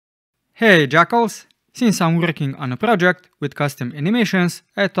Hey Jackals! Since I'm working on a project with custom animations,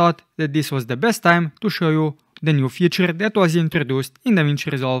 I thought that this was the best time to show you the new feature that was introduced in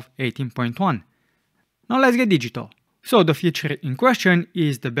DaVinci Resolve 18.1. Now let's get digital. So the feature in question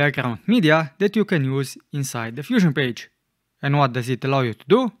is the background media that you can use inside the Fusion page. And what does it allow you to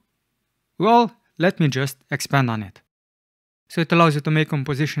do? Well, let me just expand on it. So it allows you to make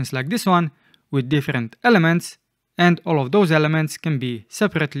compositions like this one with different elements, and all of those elements can be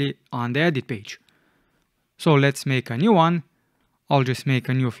separately on the edit page. So let's make a new one. I'll just make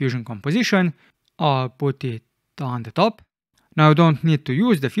a new Fusion composition. I'll put it on the top. Now you don't need to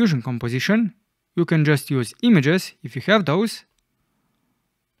use the Fusion composition. You can just use images if you have those.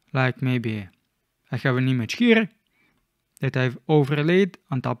 Like maybe I have an image here that I've overlaid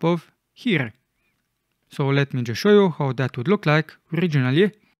on top of here. So let me just show you how that would look like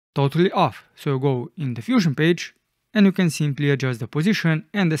originally, totally off. So you go in the Fusion page and you can simply adjust the position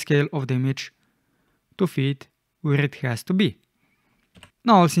and the scale of the image to fit where it has to be.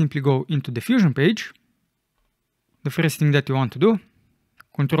 Now I'll simply go into the Fusion page. The first thing that you want to do,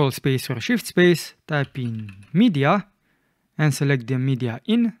 Control space or Shift space, type in media and select the media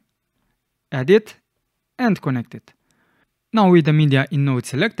in, add it and connect it. Now with the media in node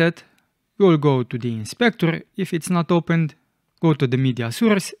selected, you'll go to the inspector. If it's not opened, go to the media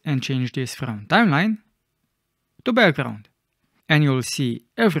source and change this from timeline to background. And you'll see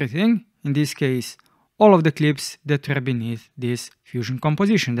everything, in this case, all of the clips that are beneath this Fusion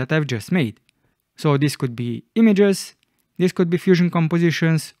composition that I've just made. So this could be images, this could be Fusion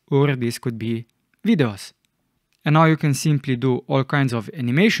compositions, or this could be videos. And now you can simply do all kinds of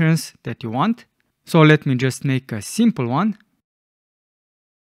animations that you want. So let me just make a simple one.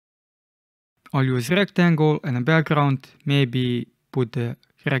 I'll use rectangle and a background, maybe put the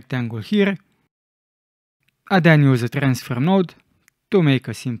rectangle here. I then use a transfer node to make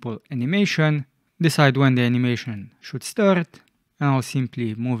a simple animation. Decide when the animation should start, and I'll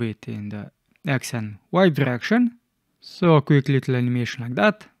simply move it in the X and Y direction. So a quick little animation like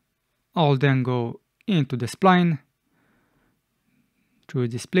that. I'll then go into the spline, choose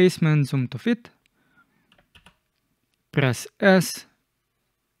displacement, zoom to fit, press S,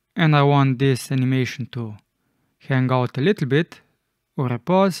 and I want this animation to hang out a little bit or a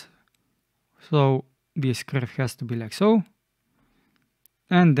pause. So this curve has to be like so,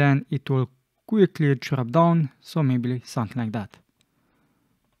 and then it will quickly drop down, so maybe something like that.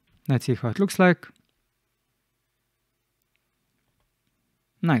 Let's see how it looks like.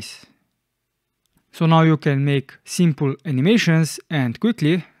 Nice. So now you can make simple animations and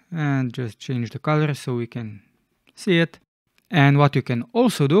quickly, and just change the color so we can see it. And what you can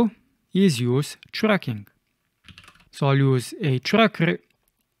also do is use tracking. So I'll use a tracker.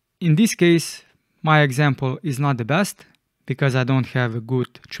 In this case, my example is not the best because I don't have a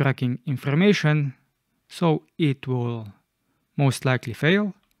good tracking information, so it will most likely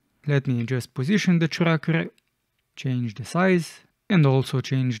fail. Let me just position the tracker, change the size, and also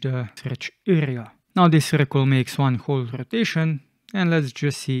change the search area. Now this circle makes one whole rotation, and let's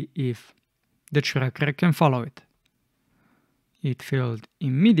just see if the tracker can follow it. It failed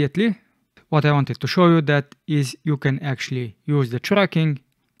immediately. What I wanted to show you that is you can actually use the tracking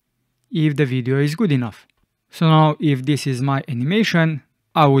if the video is good enough. So now if this is my animation,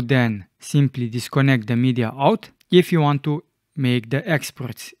 I would then simply disconnect the media out. If you want to make the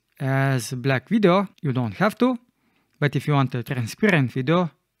exports as black video, you don't have to. But if you want a transparent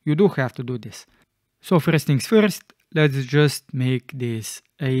video, you do have to do this. So first things first, let's just make this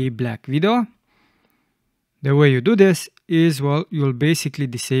a black video. The way you do this is, well, you'll basically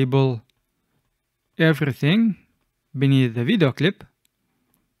disable everything beneath the video clip.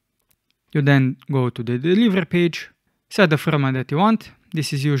 You then go to the deliver page, set the format that you want.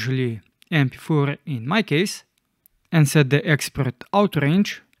 This is usually MP4 in my case, and set the export out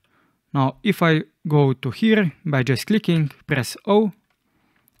range. Now if I go to here by just clicking, press O,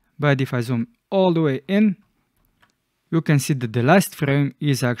 but if I zoom all the way in, you can see that the last frame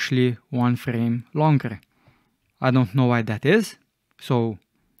is actually one frame longer. I don't know why that is, so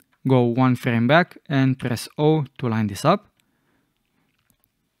go one frame back and press O to line this up.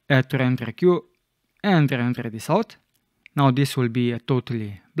 Add to render queue and render this out. Now this will be a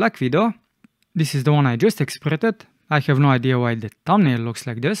totally black video. This is the one I just exported. I have no idea why the thumbnail looks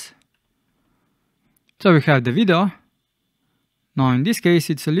like this. So we have the video. Now in this case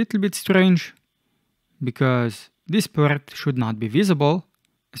it's a little bit strange because this part should not be visible,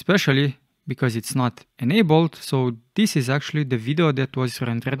 especially because it's not enabled. So this is actually the video that was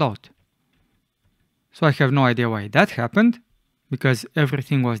rendered out. So I have no idea why that happened, because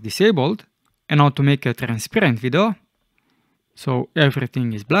everything was disabled. And now to make a transparent video, so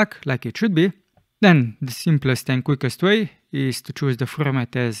everything is black like it should be, then the simplest and quickest way is to choose the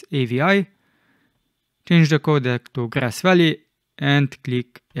format as AVI, change the codec to Grass Valley, and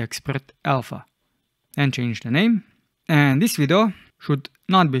click Export Alpha. And change the name. And this video should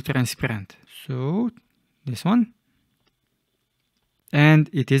not be transparent. So this one. And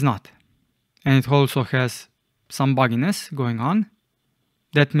it is not. And it also has some bugginess going on.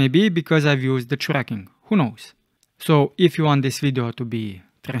 That may be because I've used the tracking. Who knows? So if you want this video to be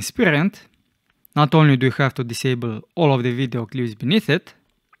transparent, not only do you have to disable all of the video clips beneath it,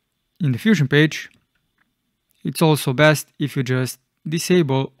 in the Fusion page, it's also best if you just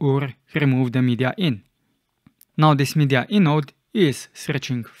disable or remove the media in. Now this media in node is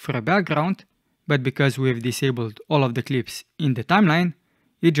searching for a background, but because we've disabled all of the clips in the timeline,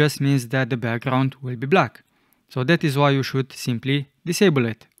 it just means that the background will be black. So that is why you should simply disable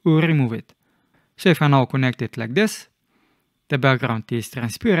it or remove it. So if I now connect it like this, the background is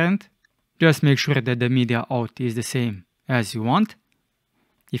transparent. Just make sure that the media out is the same as you want.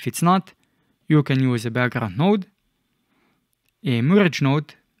 If it's not, you can use a background node, a merge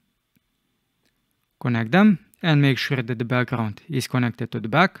node, connect them, and make sure that the background is connected to the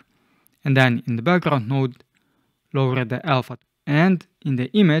back. And then in the background node, lower the alpha. And in the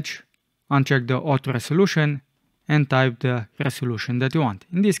image, uncheck the auto resolution and type the resolution that you want.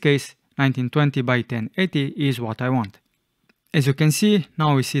 In this case, 1920 by 1080 is what I want. As you can see,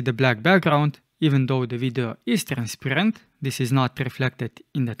 now we see the black background, even though the video is transparent. This is not reflected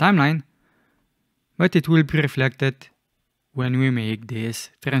in the timeline, but it will be reflected when we make this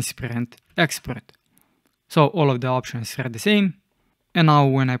transparent export. So all of the options are the same. And now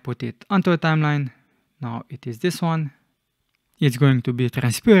when I put it onto a timeline, now it is this one. It's going to be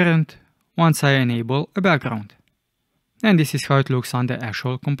transparent once I enable a background. And this is how it looks on the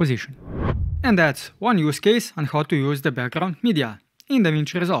actual composition. And that's one use case on how to use the background media in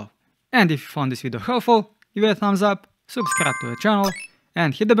DaVinci Resolve. And if you found this video helpful, give it a thumbs up, subscribe to the channel,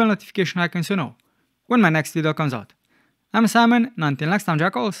 and hit the bell notification icon so you know when my next video comes out. I'm Simon, and until next time,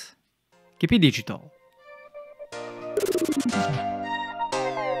 Jackals, keep it digital.